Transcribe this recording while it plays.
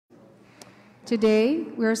Today,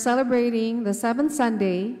 we are celebrating the seventh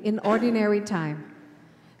Sunday in Ordinary Time.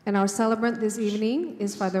 And our celebrant this evening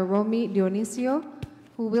is Father Romy Dionisio,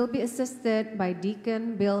 who will be assisted by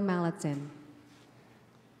Deacon Bill Malatin.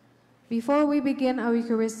 Before we begin our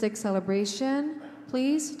Eucharistic celebration,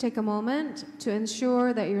 please take a moment to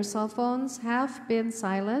ensure that your cell phones have been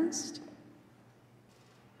silenced.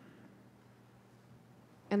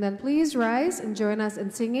 And then please rise and join us in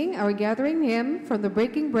singing our gathering hymn from the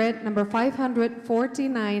Breaking Bread, number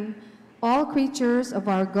 549, All Creatures of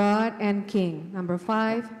Our God and King, number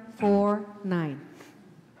 549.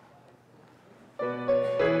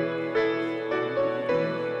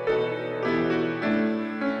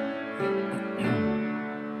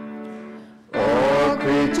 All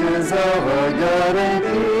creatures of our God and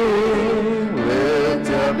King, lift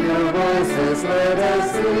up your voices, let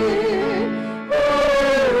us sing.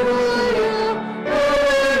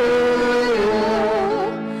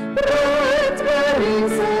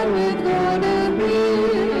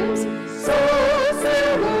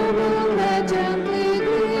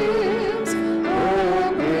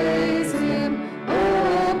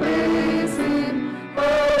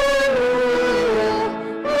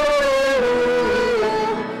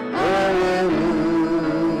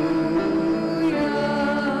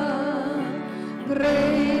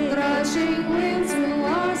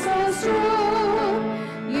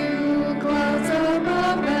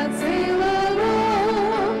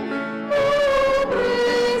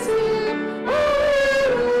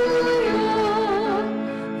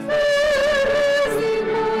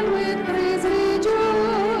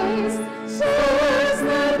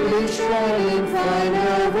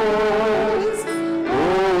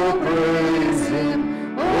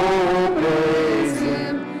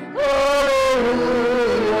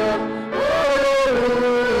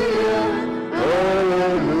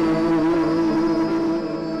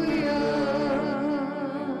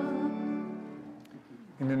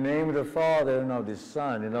 The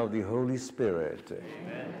Son, and of the Holy Spirit.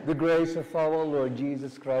 Amen. The grace of our Lord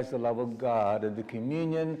Jesus Christ, the love of God, and the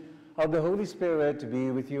communion of the Holy Spirit be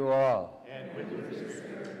with you all. And with your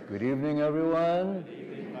spirit. Good evening, everyone. Good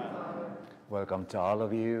evening, Father. Welcome to all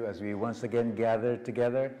of you as we once again gather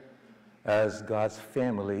together as God's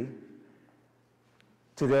family.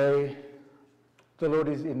 Today, the Lord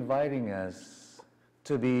is inviting us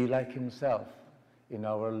to be like Himself in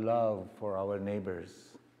our love for our neighbors.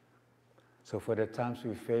 So for the times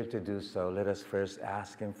we fail to do so, let us first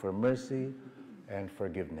ask Him for mercy and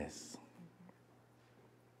forgiveness.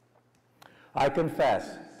 I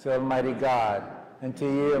confess to Almighty God and to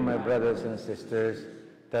you, my brothers and sisters,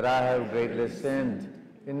 that I have greatly sinned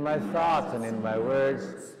in my thoughts and in my words,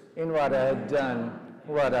 in what I have done,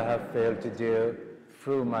 what I have failed to do,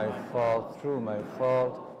 through my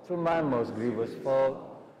most grievous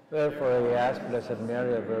fault. Therefore I ask Blessed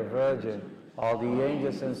Mary, ever Virgin, all the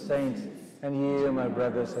angels and saints, and you, my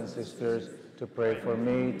brothers and sisters, to pray for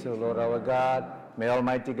me to Lord our God. May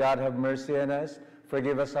Almighty God have mercy on us,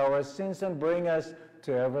 forgive us our sins, and bring us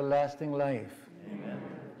to everlasting life. Amen.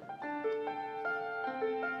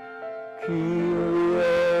 Kyrie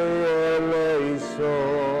eleison.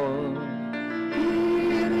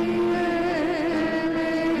 Kyrie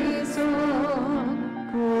eleison.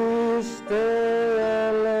 Christe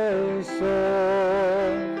eleison.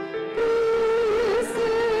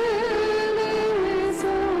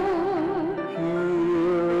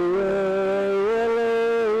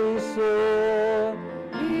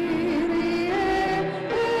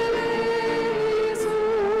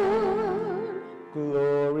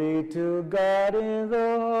 God in the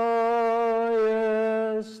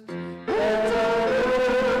highest, and on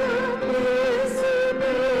earth peace to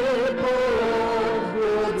people of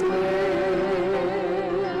good will.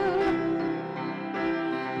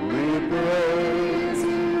 We praise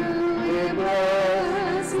you, we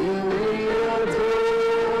bless you, we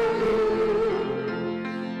adore you,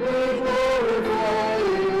 we glorify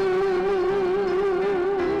you,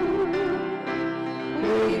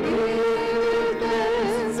 we give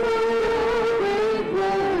thanks for your great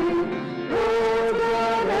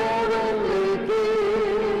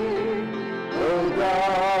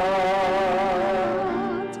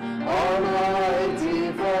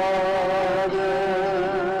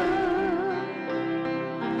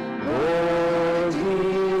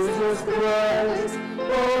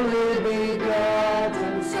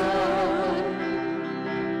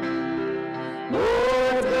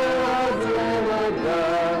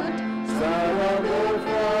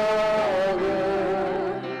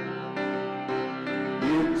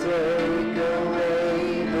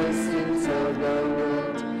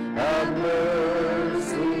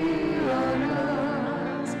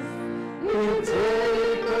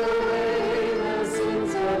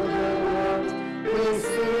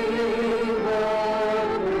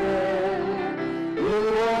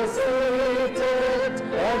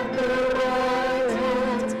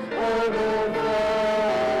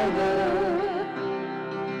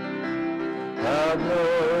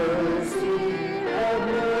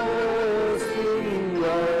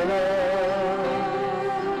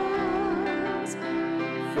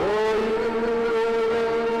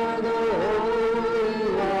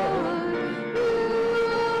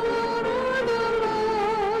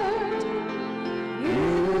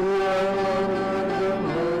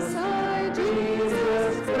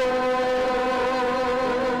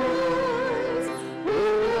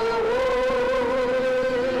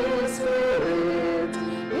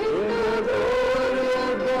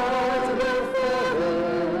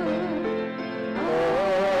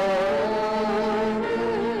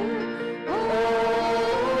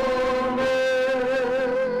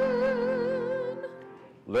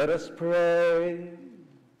Let us pray.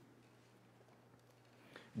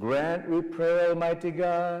 Grant, we pray, Almighty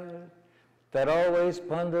God, that always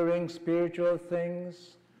pondering spiritual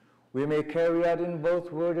things, we may carry out in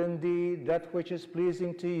both word and deed that which is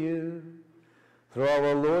pleasing to you. Through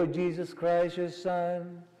our Lord Jesus Christ, your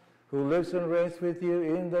Son, who lives and reigns with you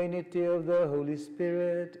in the unity of the Holy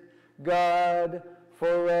Spirit, God,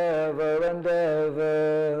 forever and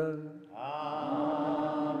ever. Amen.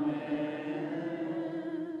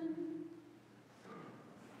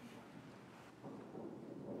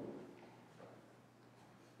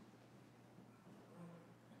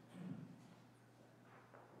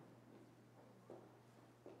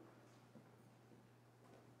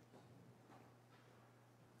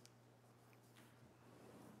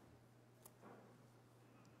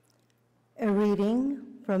 A reading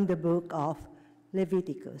from the book of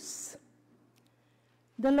Leviticus.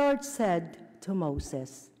 The Lord said to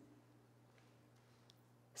Moses,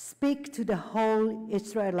 "Speak to the whole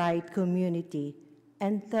Israelite community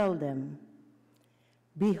and tell them,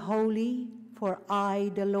 'Be holy, for I,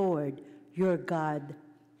 the Lord, your God,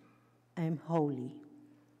 am holy.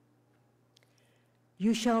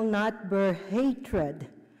 You shall not bear hatred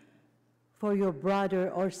for your brother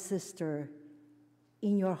or sister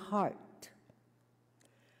in your heart.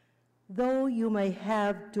 Though you may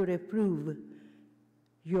have to reprove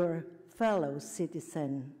your fellow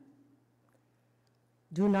citizen,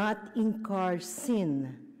 do not incur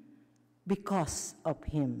sin because of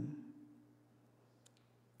him.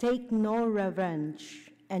 Take no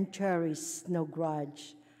revenge and cherish no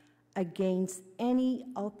grudge against any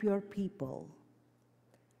of your people.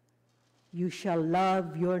 You shall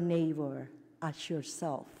love your neighbor as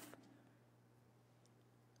yourself.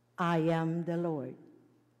 I am the Lord."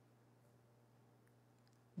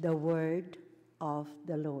 The word of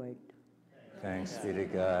the Lord. Thanks be to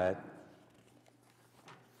God.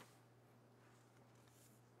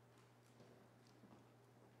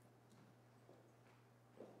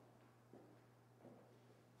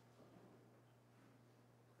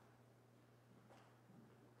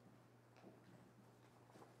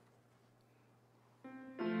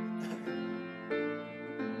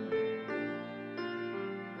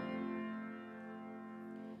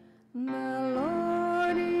 The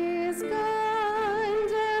Lord is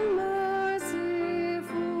kind and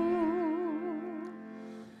merciful.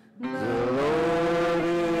 The Lord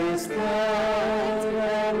is kind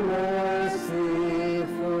and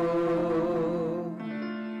merciful.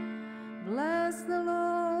 Bless the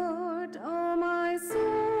Lord, O my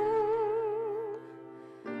soul,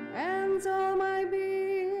 and all my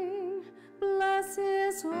being. Bless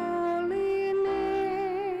his holy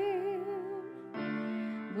name.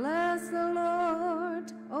 Bless the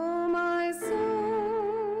Lord, O my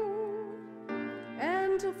soul,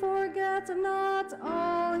 and forget not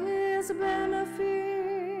all his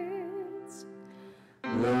benefits. The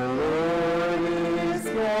Lord is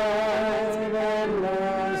kind and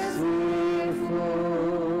merciful.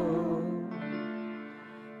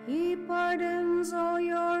 He pardons all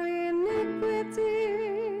your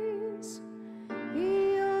iniquities,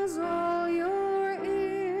 heals all your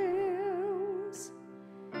ills.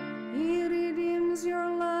 He redeems your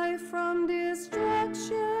life from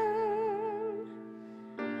destruction,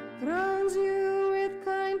 crowns you with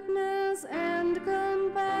kindness and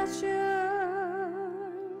compassion.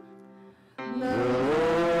 The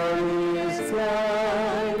Lord is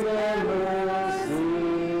kind and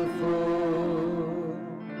merciful.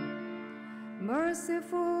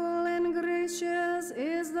 Merciful and gracious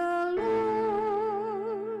is the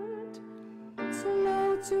Lord, slow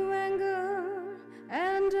to anger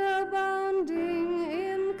and abounding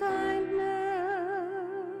in kindness.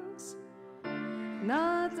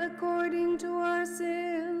 Not according to our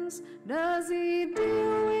sins does he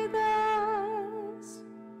deal with us,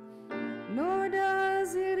 nor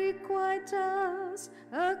does he requite us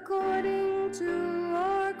according to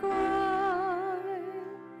our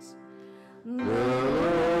crimes. The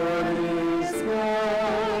Lord is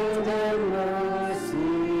kind and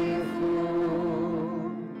merciful.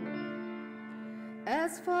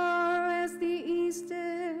 As far as the east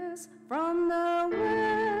is from the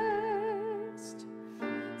west,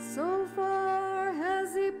 so far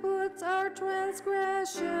has he put our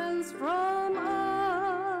transgressions from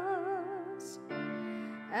us.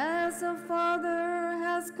 As a father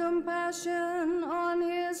has compassion on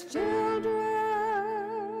his children,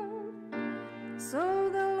 so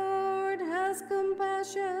the Lord has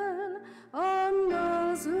compassion on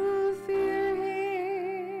those who fear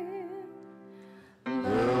him. The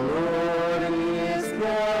Lord is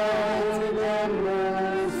kind and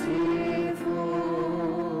merciful.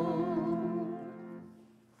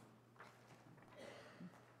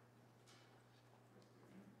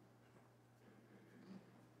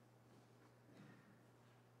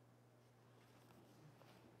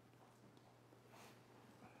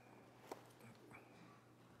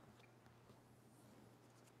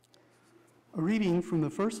 A reading from the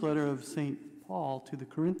first letter of St. Paul to the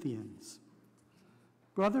Corinthians.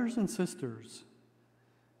 Brothers and sisters,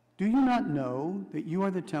 do you not know that you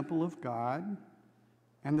are the temple of God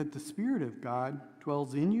and that the Spirit of God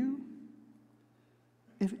dwells in you?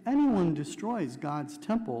 If anyone destroys God's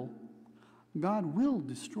temple, God will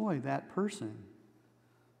destroy that person.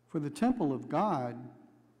 For the temple of God,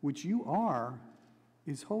 which you are,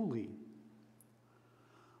 is holy.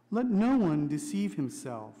 Let no one deceive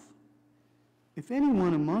himself. If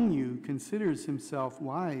anyone among you considers himself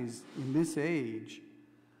wise in this age,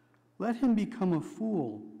 let him become a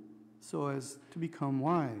fool so as to become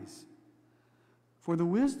wise. For the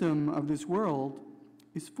wisdom of this world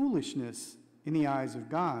is foolishness in the eyes of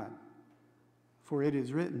God. For it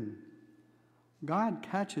is written, God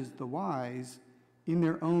catches the wise in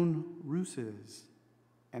their own ruses.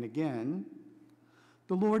 And again,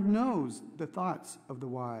 the Lord knows the thoughts of the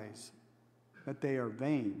wise, that they are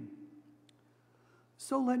vain.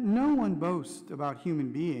 So let no one boast about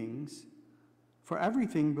human beings, for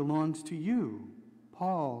everything belongs to you,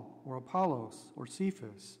 Paul or Apollos or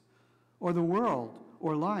Cephas, or the world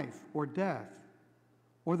or life or death,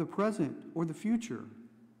 or the present or the future.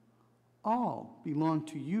 All belong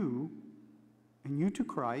to you, and you to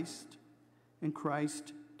Christ, and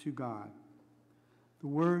Christ to God. The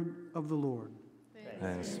word of the Lord.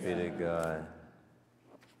 Thanks be to God.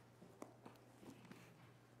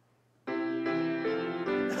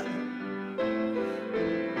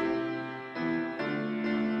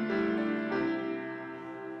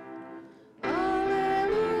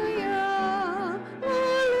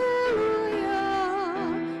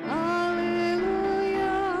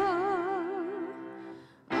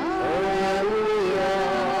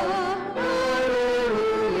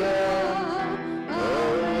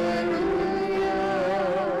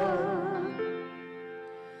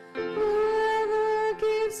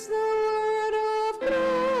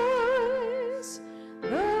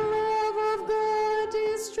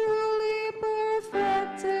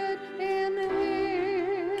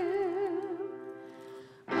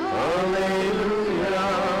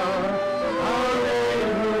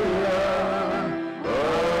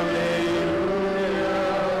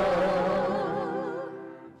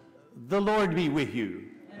 The Lord be with you.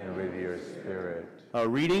 And with your spirit. A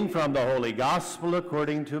reading from the Holy Gospel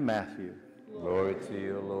according to Matthew. Glory to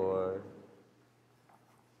you, Lord.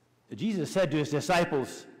 Jesus said to his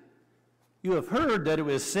disciples, "You have heard that it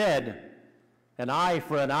was said, an eye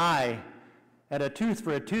for an eye, and a tooth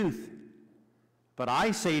for a tooth. But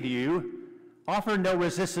I say to you, offer no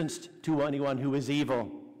resistance to anyone who is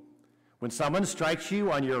evil. When someone strikes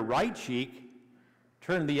you on your right cheek,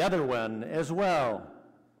 turn the other one as well.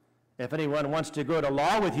 If anyone wants to go to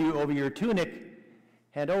law with you over your tunic,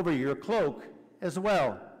 hand over your cloak as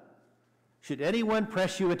well. Should anyone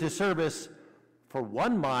press you into service for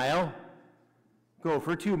 1 mile, go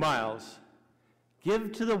for 2 miles.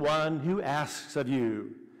 Give to the one who asks of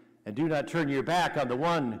you, and do not turn your back on the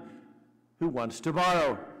one who wants to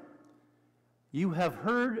borrow. You have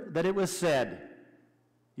heard that it was said,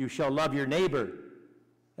 you shall love your neighbor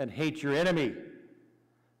and hate your enemy.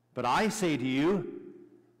 But I say to you,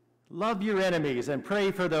 love your enemies and pray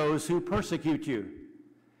for those who persecute you,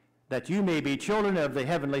 that you may be children of the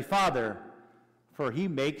Heavenly Father, for he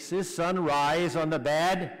makes his sun rise on the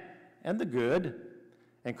bad and the good,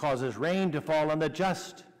 and causes rain to fall on the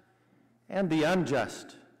just and the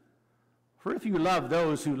unjust. For if you love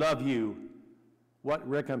those who love you, what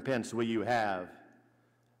recompense will you have?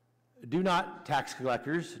 Do not tax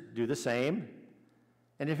collectors do the same?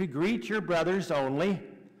 And if you greet your brothers only,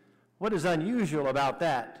 what is unusual about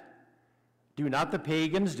that? Do not the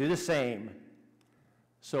pagans do the same?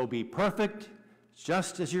 So be perfect,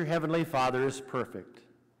 just as your heavenly Father is perfect.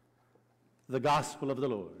 The Gospel of the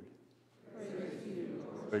Lord. Praise to you,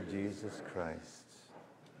 Lord Jesus Christ.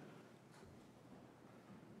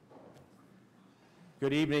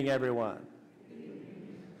 Good evening, everyone.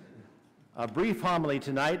 A brief homily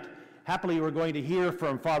tonight. Happily, we're going to hear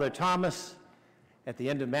from Father Thomas at the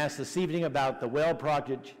end of Mass this evening about the well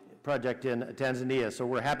project in Tanzania, so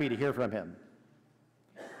we're happy to hear from him.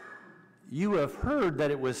 You have heard that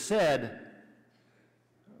it was said,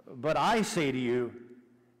 but I say to you,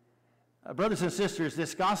 brothers and sisters,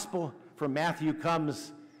 this gospel from Matthew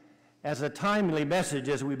comes as a timely message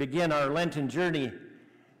as we begin our Lenten journey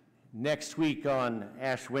next week on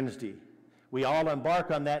Ash Wednesday. We all embark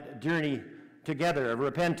on that journey together of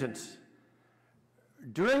repentance.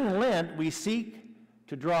 During Lent, we seek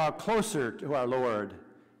to draw closer to our Lord,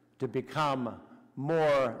 to become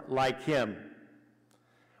more like him.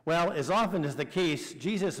 Well, as often is the case,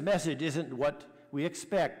 Jesus' message isn't what we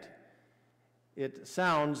expect. It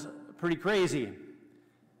sounds pretty crazy.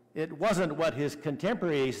 It wasn't what his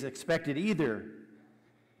contemporaries expected either.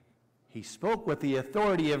 He spoke with the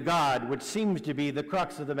authority of God, which seems to be the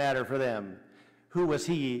crux of the matter for them. Who was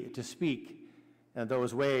he to speak in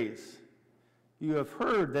those ways? You have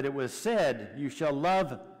heard that it was said, you shall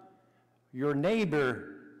love your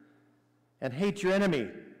neighbor and hate your enemy.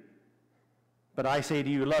 But I say to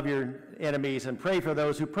you, love your enemies and pray for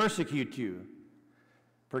those who persecute you.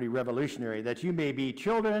 Pretty revolutionary, that you may be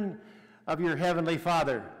children of your heavenly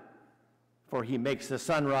Father. For he makes the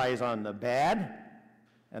sun rise on the bad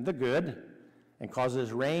and the good, and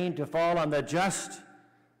causes rain to fall on the just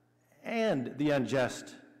and the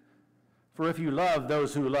unjust. For if you love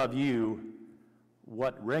those who love you,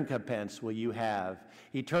 what recompense will you have?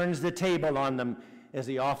 He turns the table on them as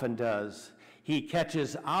he often does. He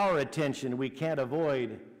catches our attention. We can't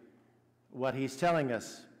avoid what he's telling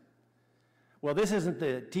us. Well, this isn't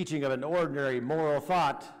the teaching of an ordinary moral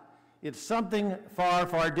thought. It's something far,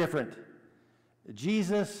 far different.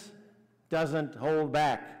 Jesus doesn't hold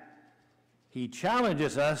back. He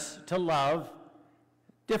challenges us to love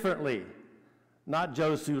differently. Not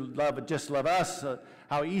those who just love us,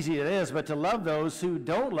 how easy it is, but to love those who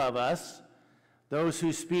don't love us, those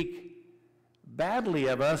who speak badly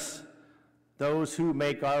of us, those who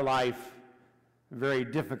make our life very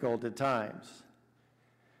difficult at times.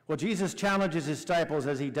 Well, Jesus challenges his disciples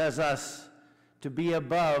as he does us to be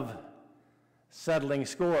above settling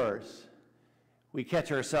scores. We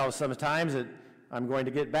catch ourselves sometimes that I'm going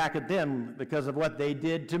to get back at them because of what they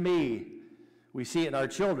did to me. We see it in our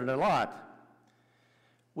children a lot.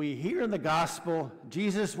 We hear in the gospel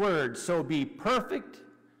Jesus' words, so be perfect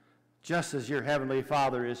just as your heavenly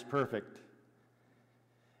Father is perfect.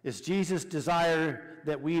 It's Jesus' desire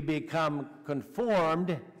that we become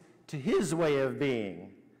conformed to his way of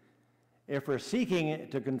being. If we're seeking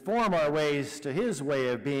to conform our ways to his way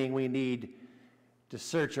of being, we need to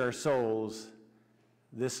search our souls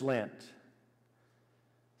this Lent.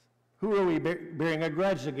 Who are we bearing a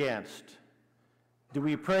grudge against? Do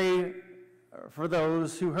we pray for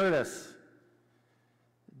those who hurt us?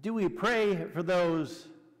 Do we pray for those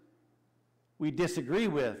we disagree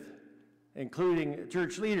with, including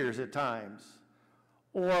church leaders at times?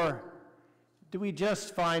 Or do we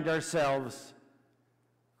just find ourselves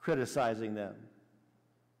criticizing them?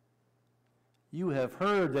 You have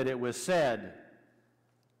heard that it was said,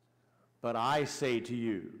 but I say to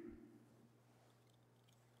you.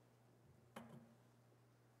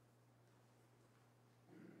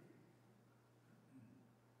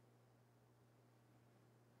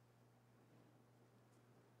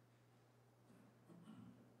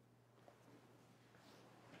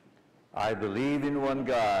 I believe in one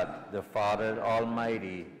God, the Father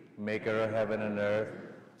Almighty, maker of heaven and earth,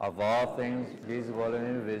 of all things visible and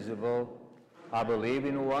invisible. I believe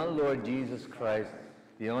in one Lord Jesus Christ,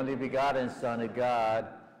 the only begotten Son of God,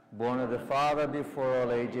 born of the Father before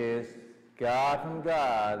all ages, God from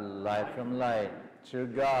God, light from light, true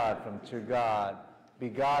God from true God,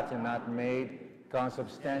 begotten, not made,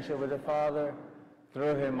 consubstantial with the Father.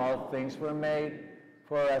 Through him all things were made.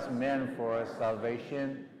 For us men, for our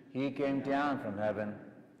salvation, he came down from heaven,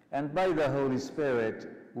 and by the Holy Spirit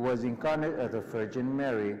was incarnate of the Virgin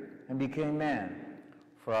Mary and became man.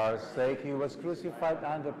 For our sake he was crucified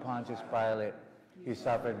under Pontius Pilate. He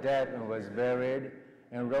suffered death and was buried,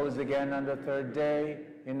 and rose again on the third day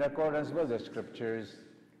in accordance with the Scriptures.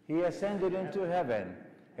 He ascended into heaven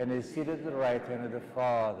and is seated at the right hand of the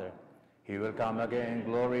Father. He will come again in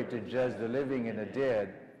glory to judge the living and the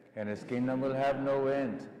dead, and his kingdom will have no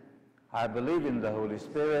end. I believe in the Holy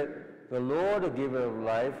Spirit, the Lord, the giver of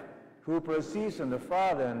life, who proceeds from the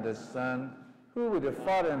Father and the Son, who with the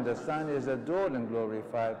Father and the Son is adored and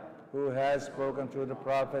glorified, who has spoken through the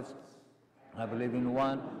prophets. I believe in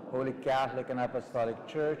one holy Catholic and Apostolic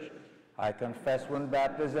Church. I confess one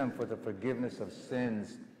baptism for the forgiveness of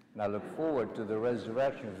sins, and I look forward to the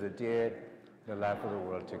resurrection of the dead, the life of the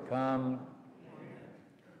world to come.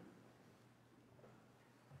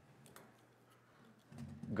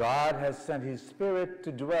 God has sent his Spirit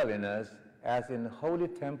to dwell in us as in a holy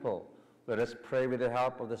temple. Let us pray with the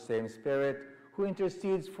help of the same Spirit who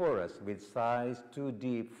intercedes for us with sighs too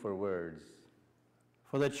deep for words.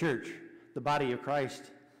 For the church, the body of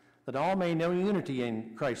Christ, that all may know unity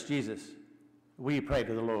in Christ Jesus, we pray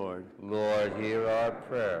to the Lord. Lord, hear our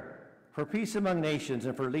prayer. For peace among nations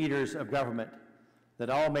and for leaders of government, that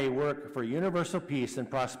all may work for universal peace and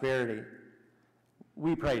prosperity,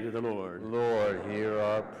 we pray to the Lord. Lord, hear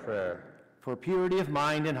our prayer. For purity of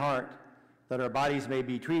mind and heart, that our bodies may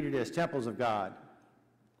be treated as temples of God,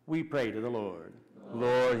 we pray to the Lord.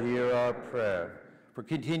 Lord, hear our prayer. For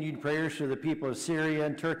continued prayers for the people of Syria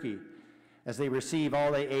and Turkey, as they receive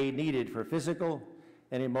all the aid needed for physical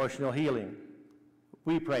and emotional healing.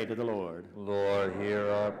 We pray to the Lord. Lord, hear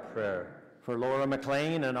our prayer. For Laura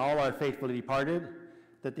McLean and all our faithfully departed,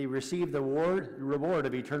 that they receive the reward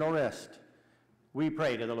of eternal rest. We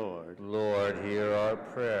pray to the Lord. Lord, hear our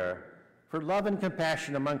prayer. For love and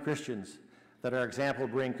compassion among Christians, that our example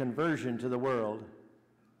bring conversion to the world.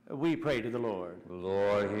 We pray to the Lord.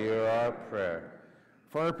 Lord, hear our prayer.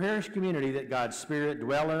 For our parish community, that God's Spirit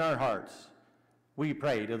dwell in our hearts. We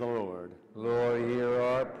pray to the Lord. Lord, hear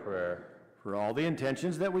our prayer. For all the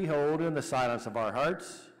intentions that we hold in the silence of our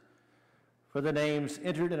hearts, for the names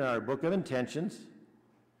entered in our book of intentions,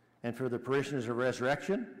 and for the parishioners of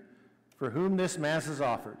Resurrection, for whom this Mass is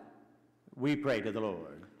offered, we pray to the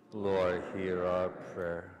Lord. Lord, hear our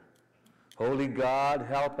prayer. Holy God,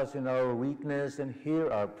 help us in our weakness and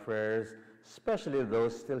hear our prayers, especially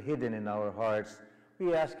those still hidden in our hearts.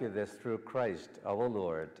 We ask you this through Christ our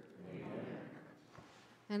Lord. Amen.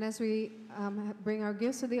 And as we bring our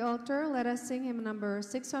gifts to the altar, let us sing hymn number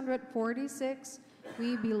 646,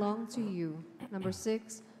 We Belong to You, number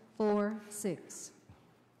 646.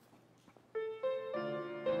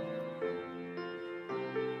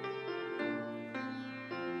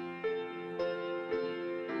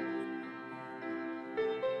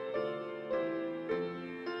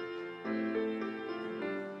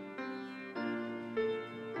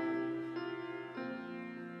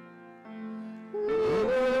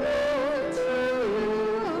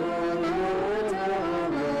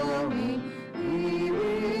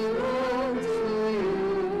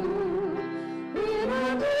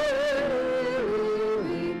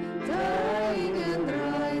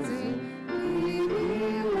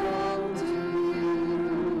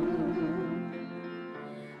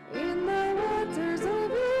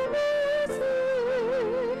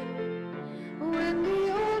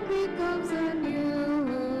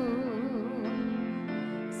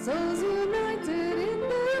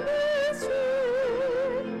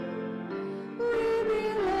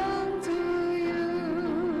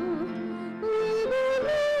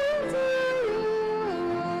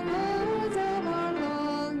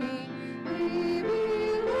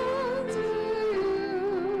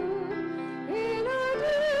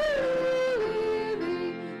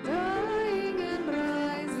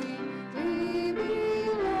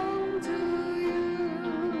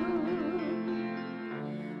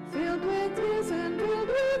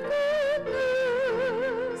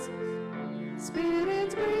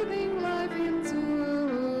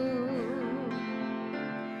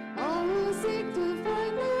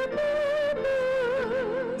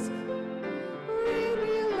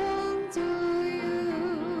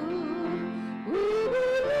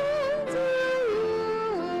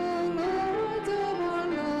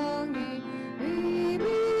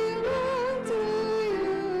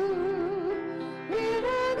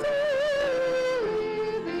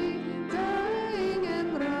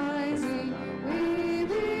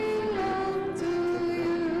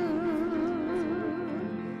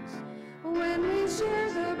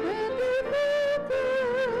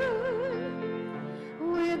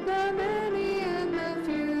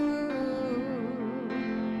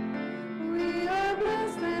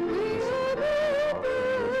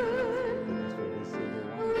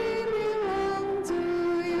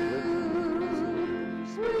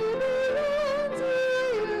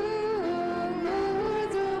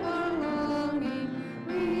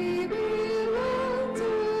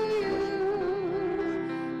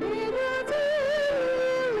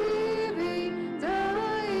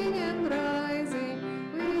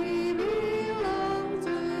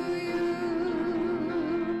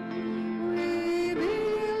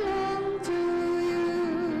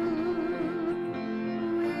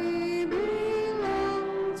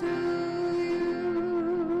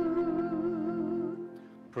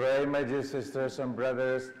 Pray, my dear sisters and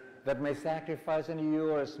brothers, that my sacrifice and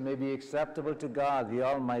yours may be acceptable to God, the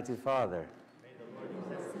Almighty Father. May the Lord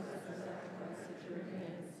accept the sacrifice at your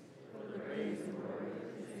hands for the praise and glory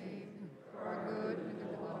of his name, for our good and the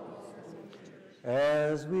good of all his church.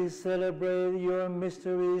 As we celebrate your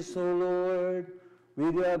mysteries, O Lord,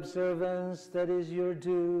 with the observance that is your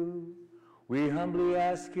due, we humbly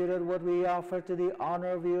ask you that what we offer to the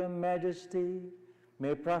honor of your majesty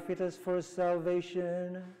may profit us for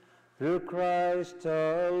salvation through Christ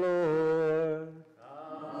our Lord.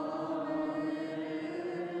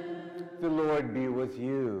 Amen. The Lord be with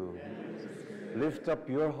you. Lift up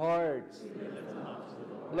your hearts.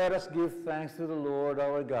 Let us give thanks to the Lord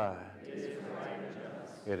our God.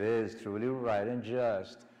 It is truly right and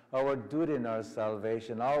just, our duty and our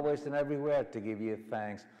salvation, always and everywhere to give you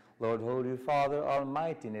thanks, Lord, Holy Father,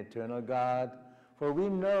 Almighty and eternal God, For we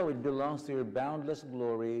know it belongs to your boundless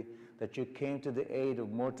glory that you came to the aid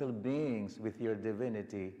of mortal beings with your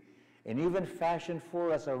divinity, and even fashioned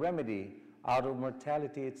for us a remedy out of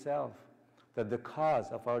mortality itself, that the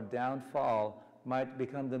cause of our downfall might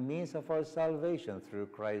become the means of our salvation through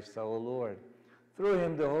Christ our Lord. Through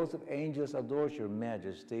him the host of angels adores your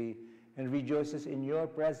majesty and rejoices in your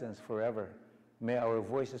presence forever. May our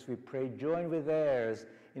voices, we pray, join with theirs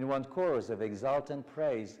in one chorus of exultant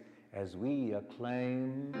praise as we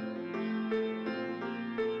acclaim.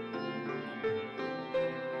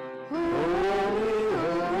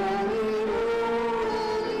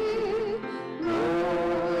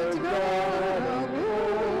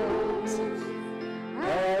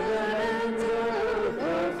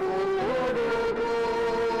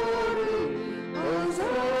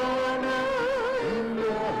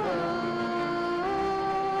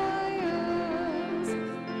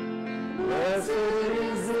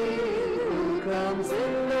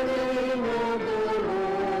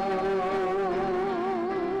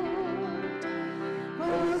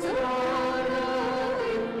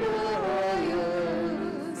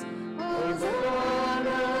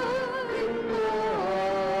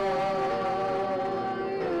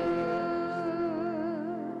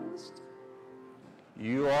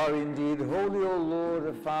 You are indeed holy, O Lord,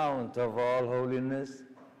 the fount of all holiness.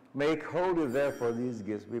 Make holy, therefore, these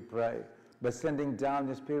gifts, we pray, by sending down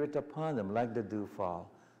your Spirit upon them like the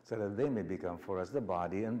dewfall, so that they may become for us the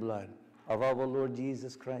body and blood of our Lord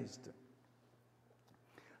Jesus Christ.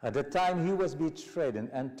 At the time he was betrayed and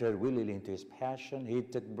entered willingly into his passion, he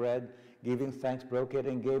took bread, giving thanks, broke it,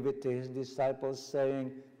 and gave it to his disciples,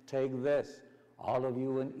 saying, "Take this, all of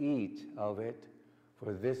you, and eat of it,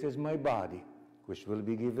 for this is my body, which will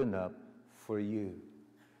be given up for you."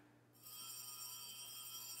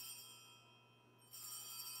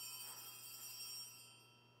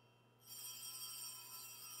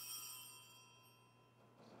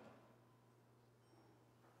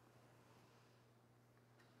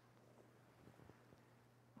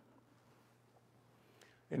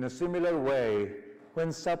 In a similar way,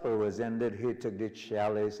 when supper was ended, he took the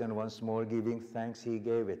chalice, and once more giving thanks, he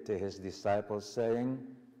gave it to his disciples,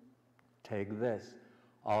 saying, "Take this,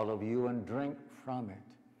 all of you, and drink from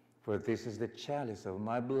it, for this is the chalice of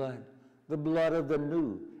my blood, the blood of the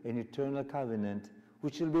new and eternal covenant,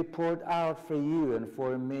 which will be poured out for you and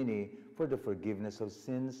for many for the forgiveness of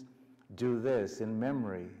sins. Do this in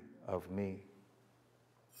memory of me."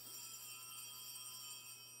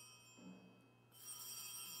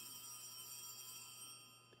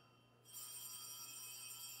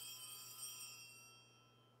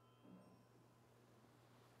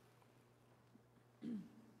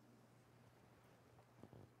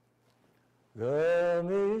 The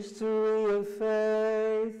mystery of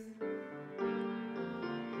faith.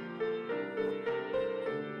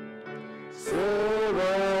 So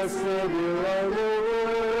the Savior of the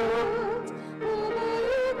world, who by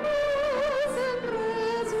your cross and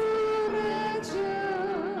resurrection,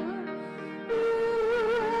 you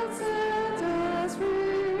have set us free.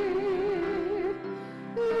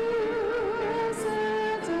 You have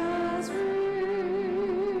set us free.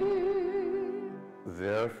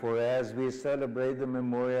 Therefore, as we celebrate the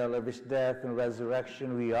memorial of his death and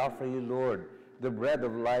resurrection, we offer you, Lord, the bread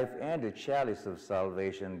of life and the chalice of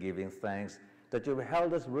salvation, giving thanks that you have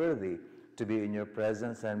held us worthy to be in your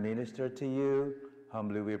presence and minister to you.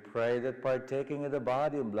 Humbly we pray that, partaking of the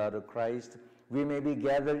body and blood of Christ, we may be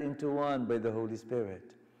gathered into one by the Holy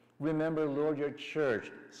Spirit. Remember, Lord, your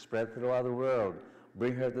church spread throughout the world.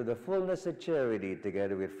 Bring her to the fullness of charity,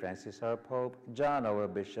 together with Francis our Pope, John our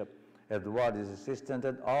Bishop, Edward his assistant,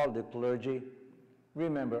 and all the clergy.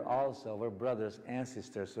 Remember also our brothers and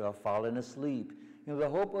sisters who have fallen asleep in the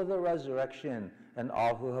hope of the resurrection, and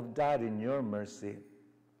all who have died in your mercy.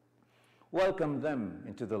 Welcome them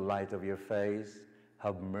into the light of your face.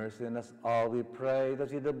 Have mercy on us all, we pray,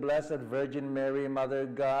 that with the Blessed Virgin Mary, Mother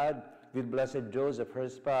of God, with blessed Joseph, her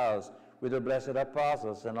spouse, with the blessed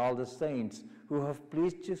apostles and all the saints who have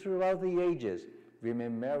pleased you throughout the ages, we may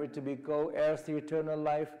merit to be co-heirs to eternal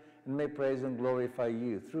life, and may praise and glorify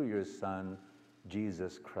you through your Son,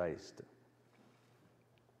 Jesus Christ.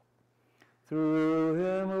 Through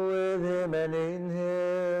him, with him, and in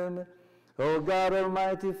him, O God,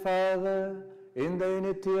 Almighty Father, in the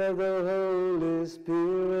unity of the Holy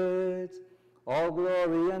Spirit, all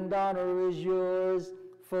glory and honor is yours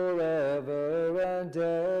forever and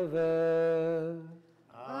ever.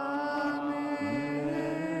 Amen.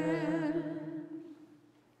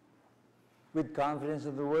 With confidence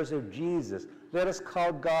in the words of Jesus, let us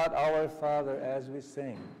call God our Father as we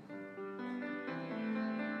sing.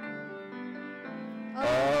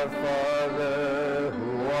 Our Father,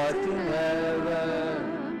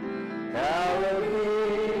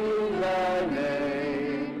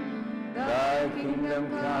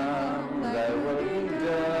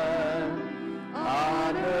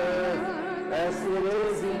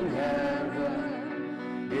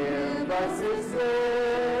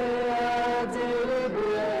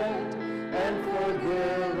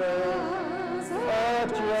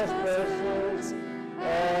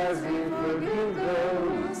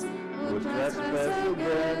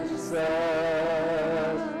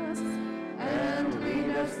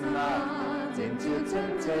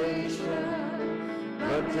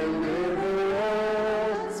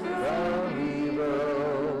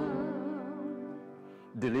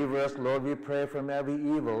 Deliver us, Lord, we pray, from every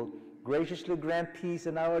evil. Graciously grant peace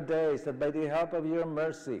in our days, that by the help of your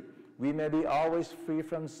mercy we may be always free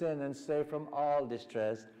from sin and safe from all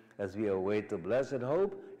distress, as we await the blessed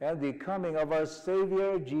hope and the coming of our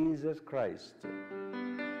Savior, Jesus Christ.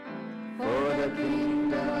 For the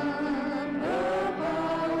kingdom, the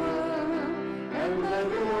power, and the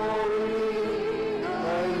glory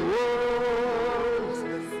are yours,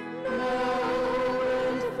 now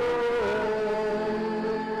and forever.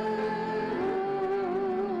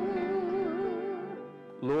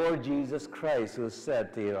 Lord Jesus Christ, who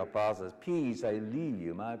said to your apostles, "Peace I leave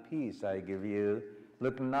you, my peace I give you,"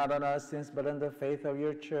 look not on our sins, but on the faith of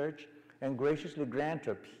your church, and graciously grant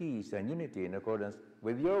her peace and unity in accordance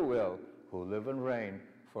with your will, who live and reign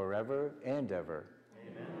forever and ever.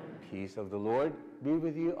 Amen. Peace of the Lord be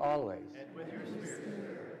with you always. And with your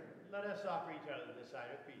spirit. Let us offer each other the sign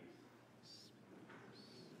of peace.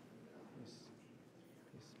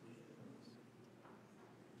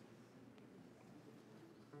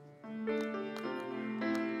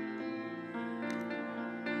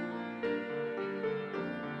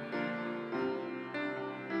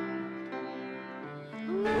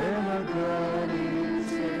 Lamb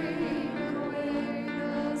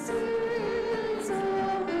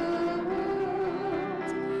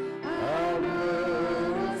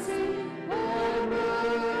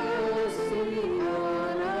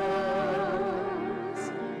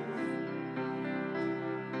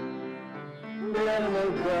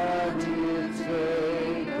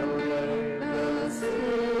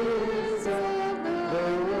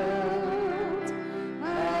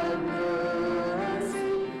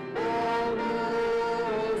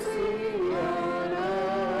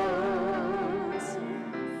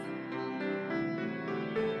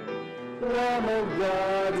of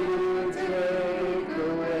God, you take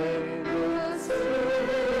away the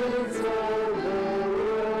sins of the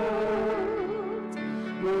world.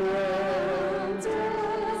 Grant us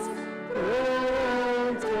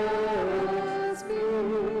peace.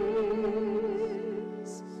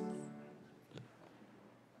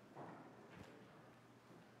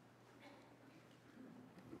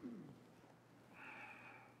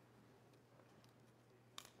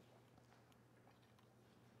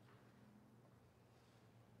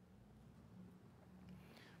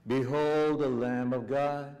 Behold the Lamb of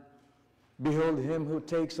God. Behold him who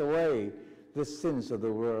takes away the sins of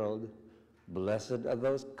the world. Blessed are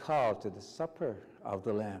those called to the supper of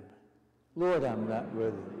the Lamb. Lord, I'm not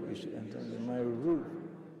worthy you should enter under my roof,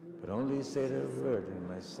 but only say the word, and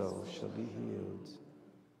my soul shall be healed.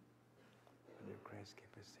 And your grace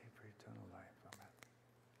keep us safe for eternal life. Amen.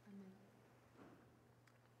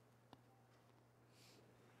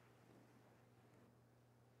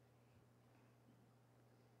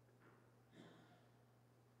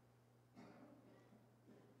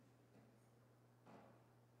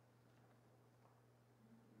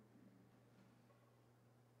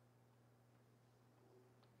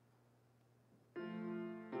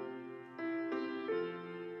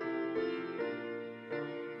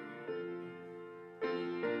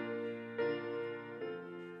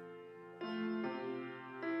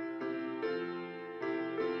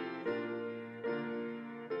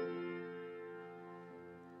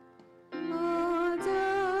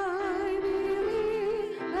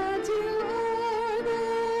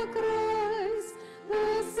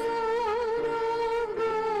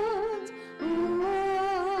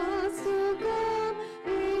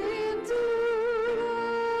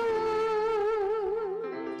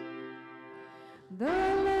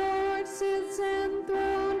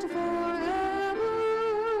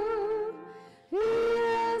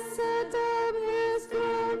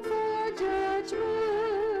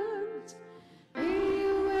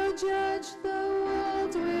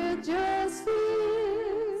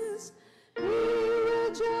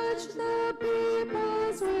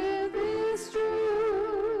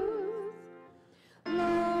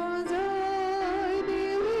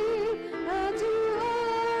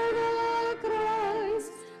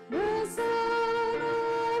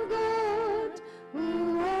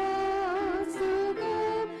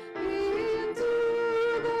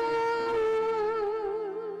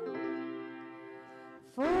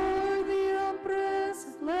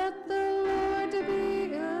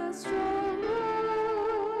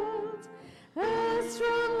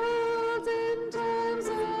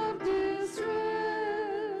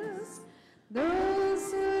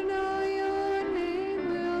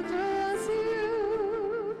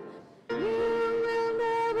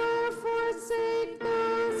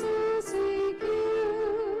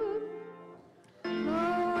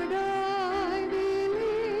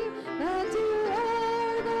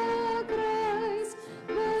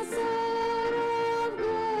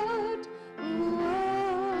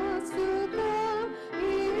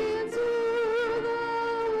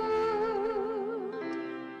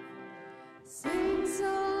 Sing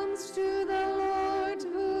songs to the Lord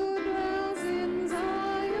who dwells in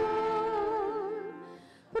Zion.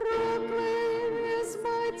 Proclaim his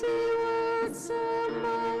mighty works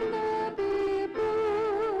among the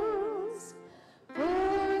peoples.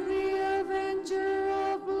 For the avenger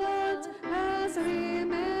of blood has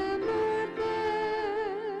remembered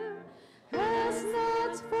them, has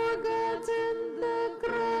not forgotten the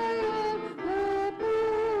cry of the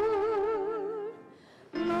poor.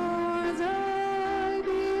 Lord,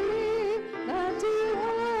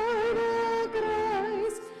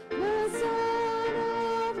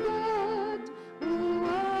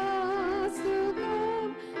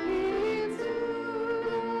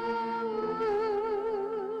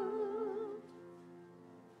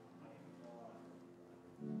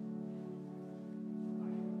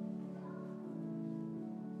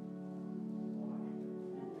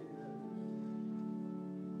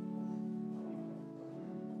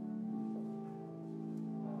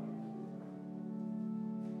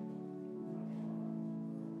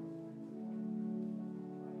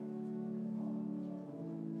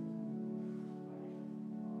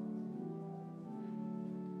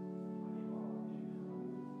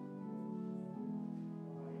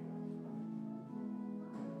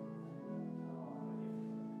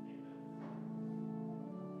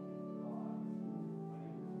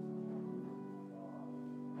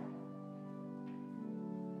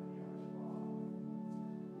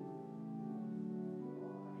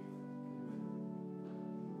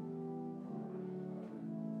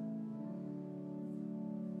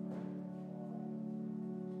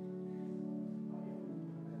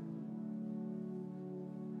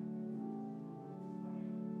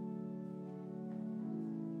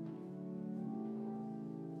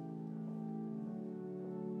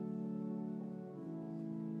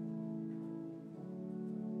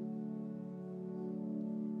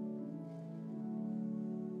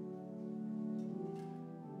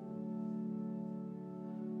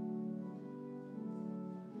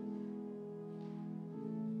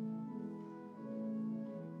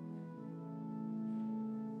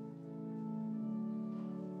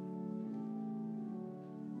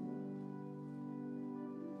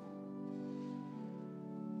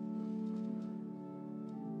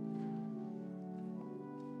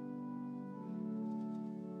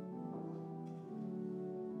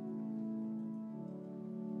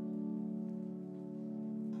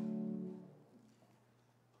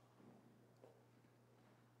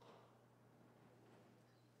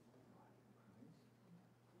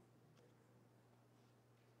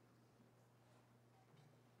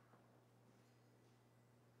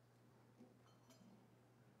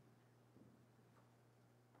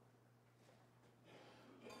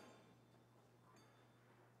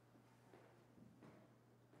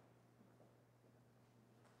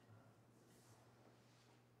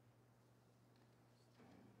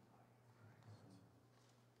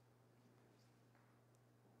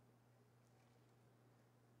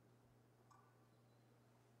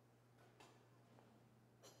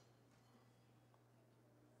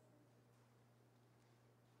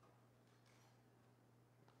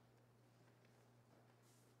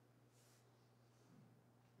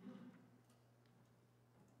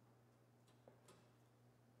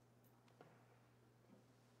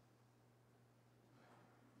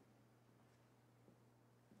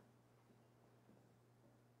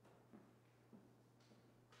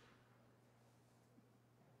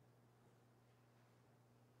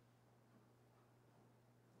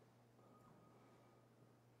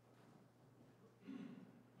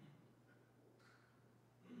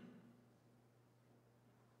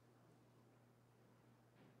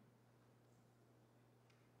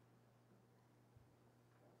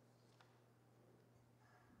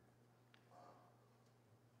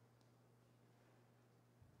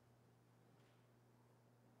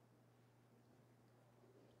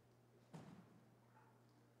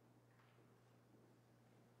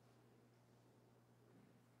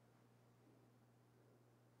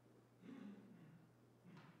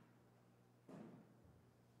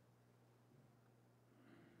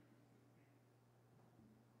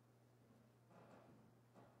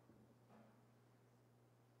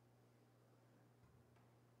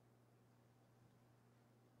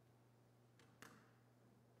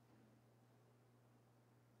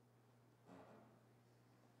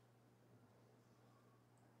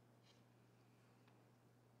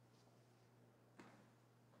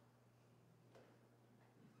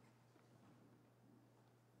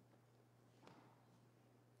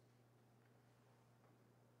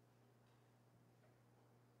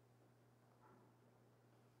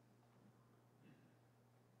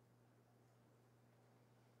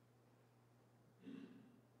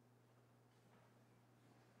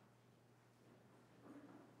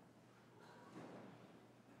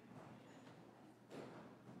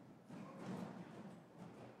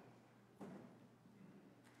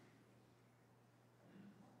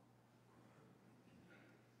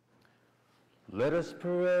 Let us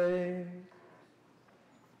pray.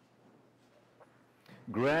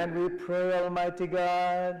 Grant, we pray, Almighty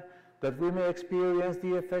God, that we may experience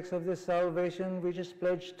the effects of this salvation which is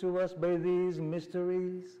pledged to us by these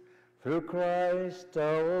mysteries, through Christ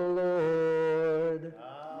our Lord.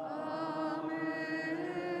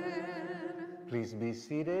 Please be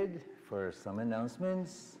seated for some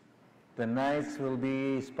announcements. The Knights will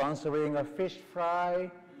be sponsoring a fish fry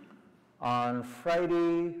on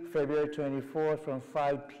Friday, February 24th from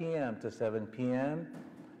 5 p.m. to 7 p.m.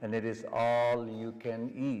 and it is all you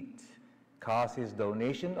can eat. Cost is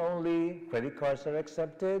donation only. Credit cards are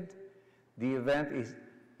accepted. The event is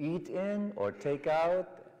eat in or take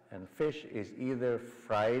out, and fish is either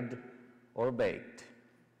fried or baked.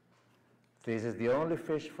 This is the only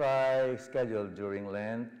fish fry scheduled during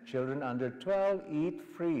Lent. Children under 12 eat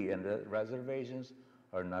free, and the reservations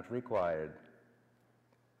are not required.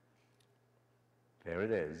 There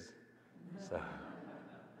it is. So,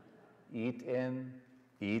 eat in,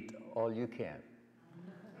 eat all you can.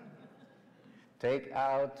 Take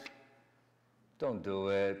out, don't do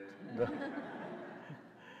it.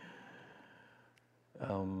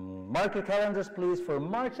 Mark your calendars, please, for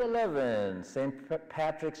March 11, St.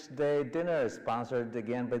 Patrick's Day dinner, sponsored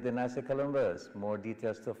again by the Knights of Columbus. More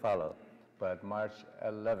details to follow, but March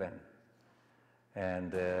 11.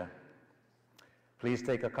 And please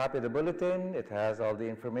take a copy of the bulletin. It has all the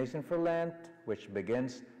information for Lent, which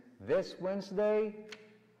begins this Wednesday,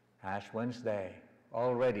 Ash Wednesday,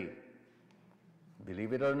 already.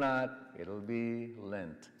 Believe it or not, it'll be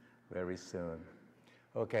Lent very soon.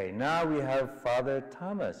 Okay, now we have Father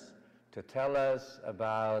Thomas to tell us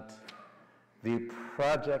about the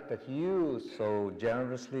project that you so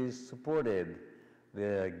generously supported,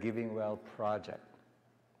 the Giving Well project.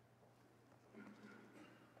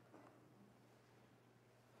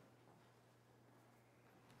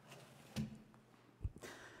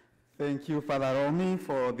 Thank you, Father Romy,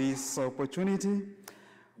 for this opportunity.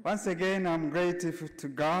 Once again, I'm grateful to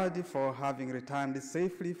God for having returned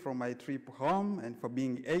safely from my trip home and for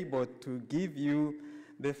being able to give you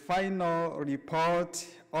the final report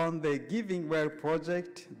on the Giving Well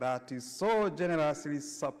project that is so generously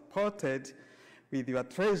supported with your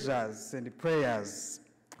treasures and prayers.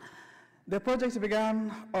 The project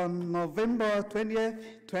began on November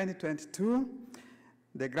 20th, 2022.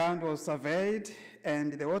 The ground was surveyed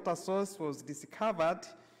and the water source was discovered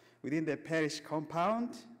within the parish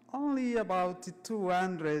compound, only about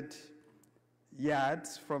 200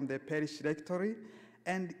 yards from the parish rectory,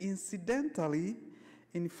 and incidentally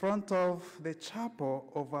in front of the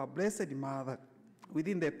chapel of our Blessed Mother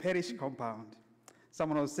within the parish compound.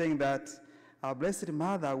 Someone was saying that our Blessed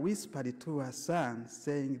Mother whispered to her son,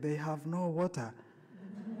 saying, "They have no water."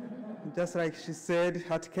 Just like she said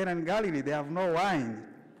at Cana in Galilee, they have no wine.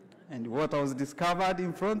 And water was discovered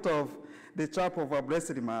in front of the chapel of our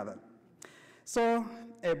Blessed Mother. So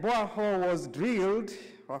a borehole was drilled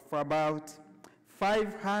for about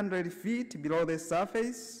 500 feet below the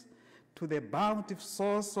surface to the bountiful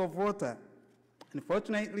source of water.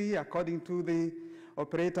 Unfortunately, according to the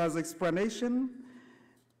operator's explanation,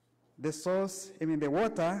 the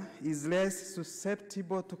water is less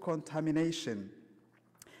susceptible to contamination.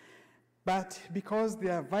 But because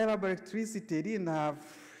the available electricity didn't have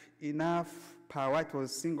enough power, it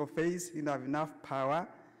was single phase, didn't have enough power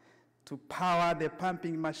to power the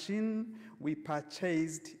pumping machine, we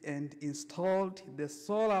purchased and installed the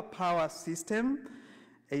solar power system,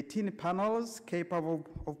 18 panels capable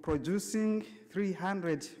of producing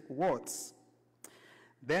 300 watts.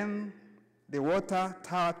 Then the water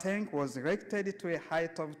tower tank was erected to a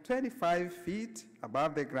height of 25 feet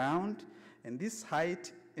above the ground, and this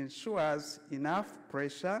height ensures enough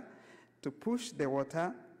pressure to push the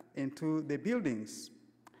water into the buildings.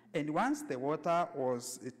 And once the water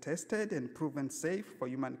was tested and proven safe for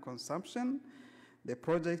human consumption, the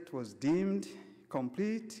project was deemed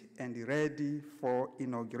complete and ready for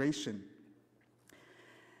inauguration.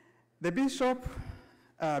 The Bishop,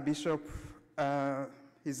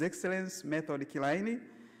 His Excellency Method Kilaini,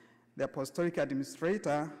 the Apostolic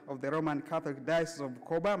Administrator of the Roman Catholic Diocese of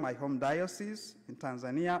Bukoba, my home diocese in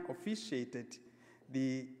Tanzania, officiated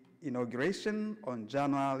the inauguration on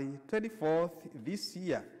January 24th this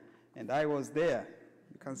year, and I was there.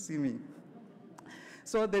 You can see me.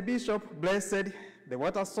 So the Bishop blessed the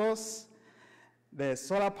water source, the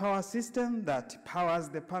solar power system that powers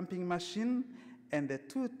the pumping machine, and the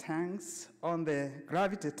 2 tanks on the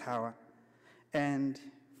gravity tower. And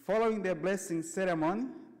following the blessing ceremony,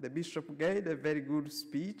 the Bishop gave a very good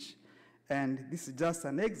speech, and this is just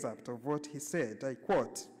an excerpt of what he said. I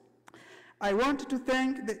quote, I want to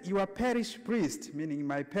thank your parish priest, meaning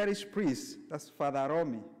my parish priest, that's Father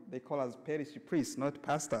Romy. They call us parish priests, not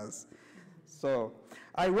pastors. So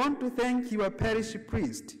I want to thank your parish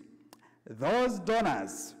priest, those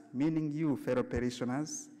donors, meaning you, fellow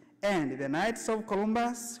parishioners, and the Knights of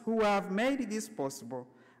Columbus who have made this possible.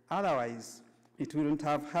 Otherwise, it wouldn't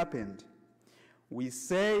have happened. We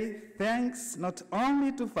say thanks not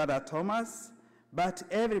only to Father Thomas, but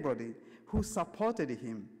everybody who supported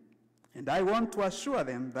him. And I want to assure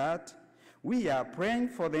them that we are praying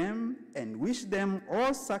for them and wish them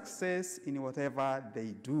all success in whatever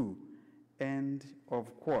they do. End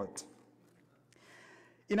of quote.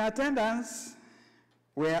 In attendance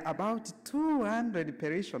were about 200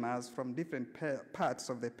 parishioners from different parts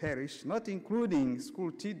of the parish, not including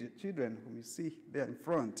school children whom you see there in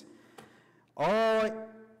front, all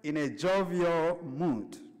in a jovial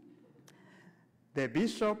mood. The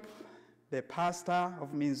bishop, the pastor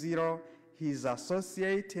of Minziro, his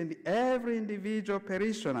associate, and every individual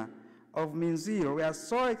parishioner of Minziro were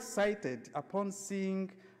so excited upon seeing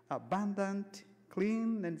abundant,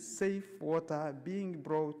 clean, and safe water being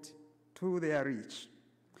brought to their reach.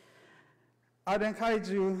 I'd encourage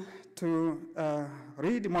you to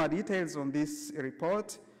read more details on this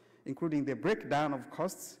report, including the breakdown of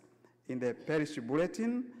costs in the parish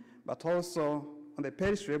bulletin, but also on the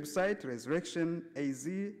parish website,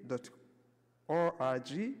 resurrectionaz.org.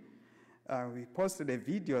 We posted a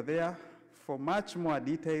video there for much more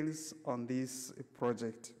details on this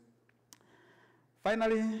project.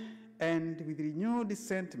 Finally, and with renewed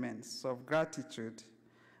sentiments of gratitude,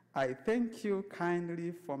 I thank you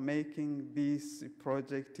kindly for making this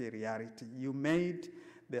project a reality. You made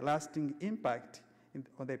the lasting impact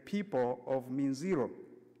on the people of Minziro.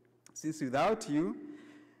 Since without you,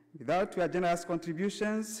 without your generous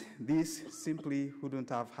contributions, this simply wouldn't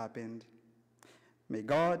have happened. May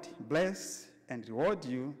God bless and reward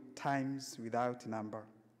you times without number.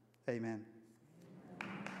 Amen.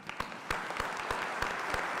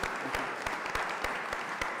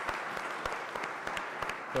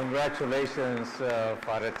 Congratulations,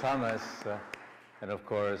 Father Thomas. And of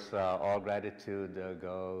course, all gratitude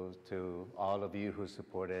goes to all of you who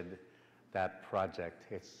supported that project.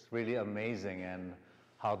 It's really amazing, and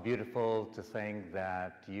how beautiful to think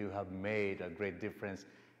that you have made a great difference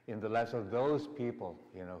in the lives of those people,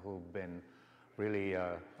 you know, who've been really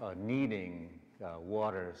needing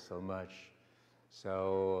water so much.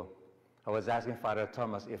 So I was asking Father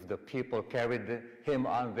Thomas if the people carried him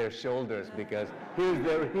on their shoulders, because he's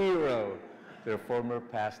their hero, their former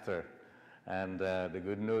pastor. And the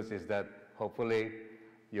good news is that hopefully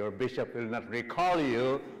your bishop will not recall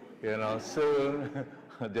you, you know, soon,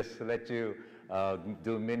 just to let you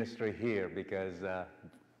do ministry here, because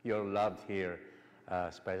you're loved here,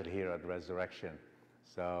 especially here at Resurrection.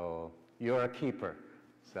 So you're a keeper.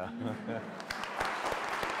 So.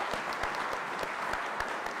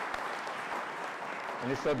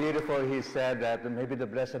 And it's so beautiful, he said that maybe the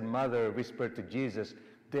Blessed Mother whispered to Jesus,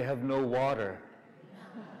 they have no water.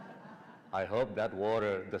 I hope that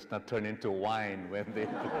water does not turn into wine when they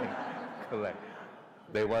collect.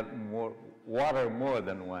 They want more water more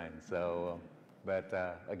than wine. So, but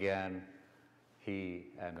again, he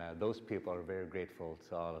and those people are very grateful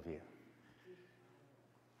to all of you.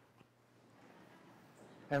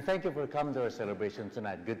 And thank you for coming to our celebration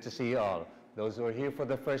tonight. Good to see you all. Those who are here for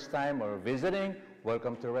the first time or visiting,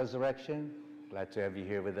 welcome to Resurrection. Glad to have you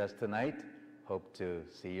here with us tonight. Hope to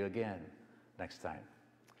see you again next time.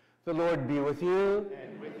 The Lord be with you.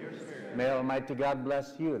 And with your spirit. May Almighty God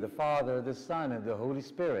bless you, the Father, the Son, and the Holy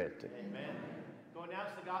Spirit. Amen. Go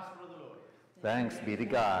announce the gospel of the Lord. Thanks be to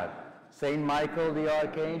God. Saint Michael the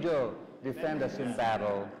Archangel, defend us in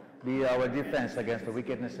battle. Be our defense against the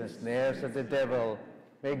wickedness and snares of the devil.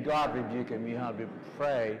 May God rebuke him, we humbly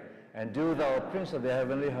pray. And do thou, Prince of the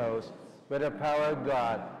heavenly host, with the power of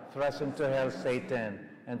God, thrust into hell Satan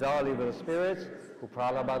and all evil spirits who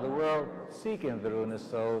prowl about the world, seeking the ruinous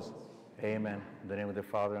souls. Amen. In the name of the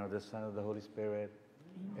Father, and of the Son, and of the Holy Spirit.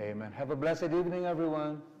 Amen. Have a blessed evening,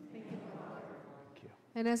 everyone. Thank you. Thank you.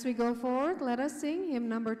 And as we go forward, let us sing hymn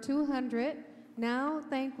number 200. Now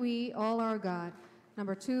thank we all our God.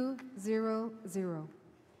 Number 200.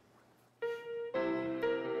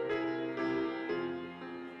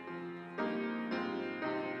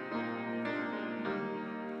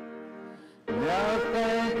 Now